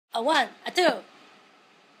A 1, a 2.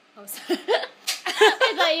 Oh, sorry.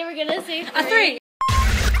 I thought you were gonna say 3. A 3.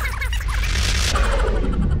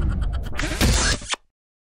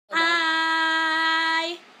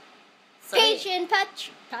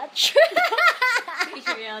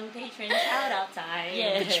 Patron, Patron shout out time.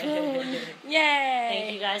 Yay.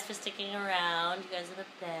 Thank you guys for sticking around. You guys are the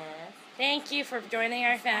best. Thank you for joining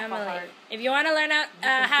our family. If you want to learn out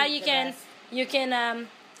how you can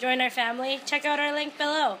join our family, check out our link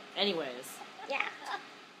below. Anyways, yeah.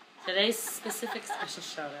 Today's specific special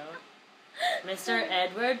shout out, Mr.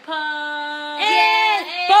 Edward Park.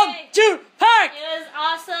 Hey! Bum to Park! It was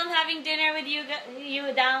awesome having dinner with you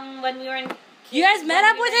down when we were in. You guys met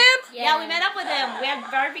up with him? Yeah, we met up with him. We had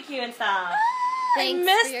barbecue and stuff. Thanks I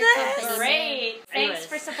missed for your this. company. Great. Thanks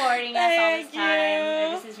for supporting us all this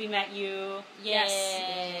time. Ever since we met you. Yes.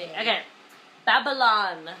 Yay. Okay.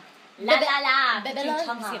 Babylon. Lalala. Featuring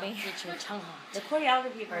Chungha. Chungha. The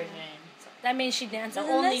choreography version. That means she dances The in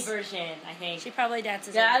only this? version, I think. She probably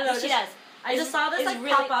dances Yeah, I in don't know. this. She does. I just saw this really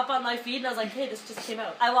pop up on my feed, and I was like, "Hey, this just came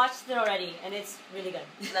out." I watched it already, and it's really good.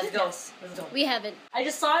 Let's go. Let's go. We haven't. I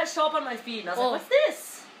just saw it show up on my feed, and I was Oh. like, "What's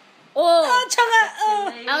this?" Oh,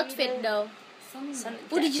 Chungha! Outfit though.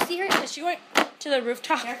 Oh, did you see her? She went to the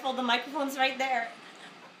rooftop. Careful, the microphone's right there.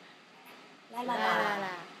 La la la.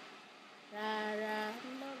 La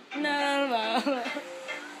la. No.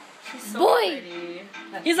 She's so Boy! pretty.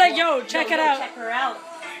 He's like, yo, check it out. Check her out.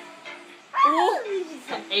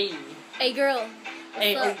 Hey. Hey girl.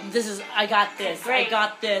 Hey, What's up? this is. I got this. Great. I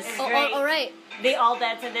got this. It's Oh, great. all right. They all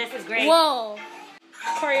dance in this. It's great. Whoa.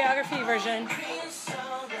 Choreography version.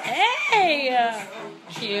 Hey!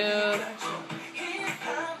 Cute.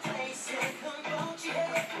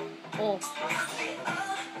 Oh.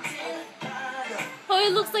 Oh,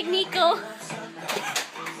 it looks like Nico.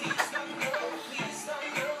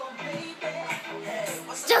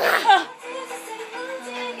 Chungha!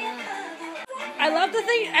 I love the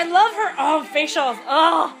thing. I love her. Oh, facials.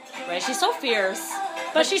 Oh. Right, she's so fierce.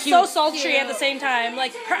 But she's cute. so sultry at the same time.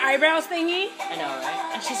 Like, her eyebrows thingy. I know,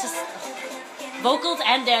 right? And she's just vocals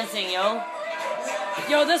and dancing, yo.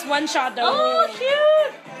 Yo, this one shot, though. Oh,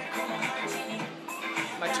 cute.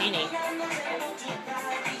 Martini.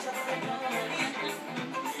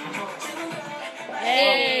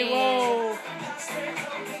 Hey, whoa.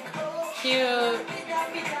 Cute.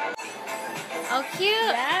 Oh, cute.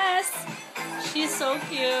 Yes. She's so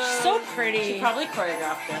cute. She's so pretty. She probably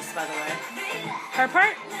choreographed this, by the way. Her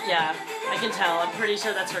part? Yeah, I can tell. I'm pretty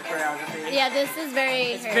sure that's her choreography. Yeah, this is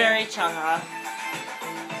very. It's her. very Chungha.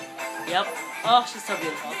 Yep. Oh, she's so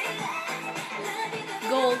beautiful.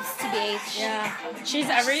 Golds to BH. Yeah. She's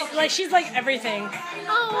she's like everything.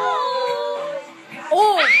 Oh.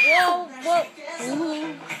 Oh. Whoa.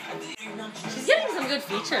 Ooh. She's getting some good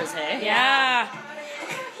features, hey? Yeah.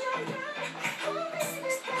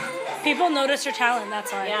 People notice her talent,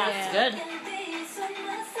 that's why. Yeah, it's good.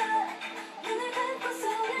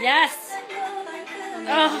 Yes.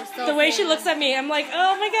 Oh, so the way she famous. looks at me, I'm like,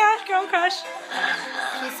 oh my gosh, girl crush.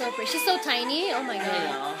 She's so pretty. She's so tiny. Oh my I god.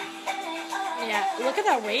 know. Yeah, look at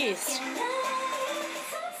that waist.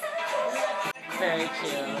 Very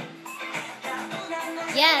cute.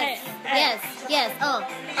 Yes. Hey. Yes.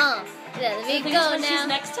 There we The thing is, go when she's now.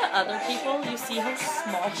 next to other people, you see how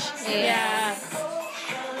small she is. Yeah.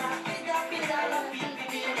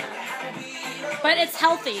 But it's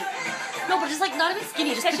healthy. No, but just like not even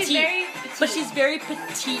skinny, just petite. She's very But she's very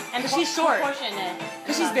petite and she's short. Proportionate.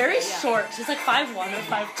 Because she's very short. She's like 5'1" or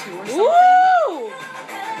 5'2" or something. Woo!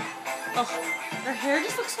 Oh, her hair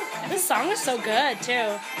just looks so pretty. This song is so good,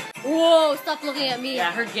 too. Whoa! Stop looking at me.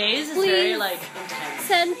 Yeah, her gaze is Please. very like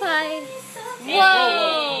intense. Senpai. Hey.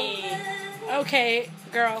 Whoa. Okay,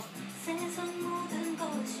 girl.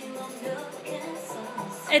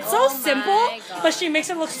 It's Oh so my simple, God. but she makes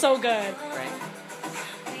it look so good. Right.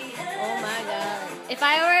 Oh my god. If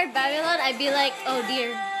I were at Babylon, I'd be like, oh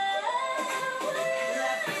dear.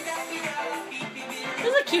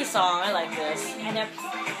 This is a cute song. I like this. And a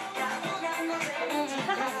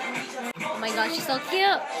Oh my god, she's so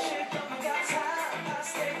cute.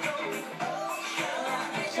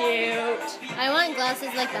 Cute. I want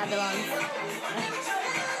glasses like Babylon's.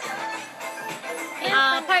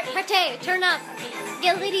 Partay, turn up.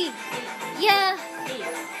 Get litty. Yeah.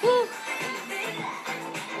 Woo.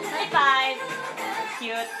 high five.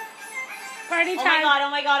 Cute. Party Oh my time. god, oh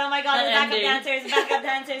my god, oh my god. The The backup ending. dancers, backup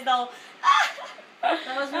dancers though.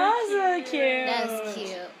 That was That was really cute. That's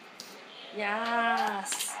cute.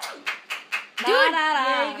 Yes. Dude,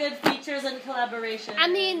 Very good features and collaboration. I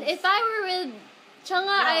mean, if I were with Chungha,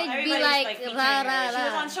 I'd be everybody's, like, featuring la her. la She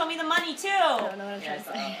was la. on Show Me the Money too. I don't know what I'm trying to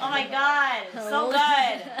say. Oh my god, so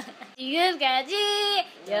good. 지금까지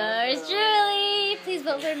yours truly. Please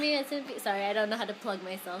vote for me and Soompi. Sorry, I don't know how to plug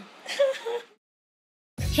myself.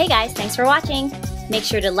 Hey guys, thanks for watching. Make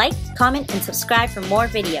sure to like, comment, and subscribe for more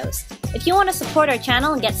videos. If you want to support our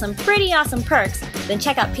channel and get some pretty awesome perks, then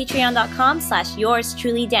check out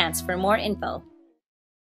patreon.com/yourstrulydance for more info.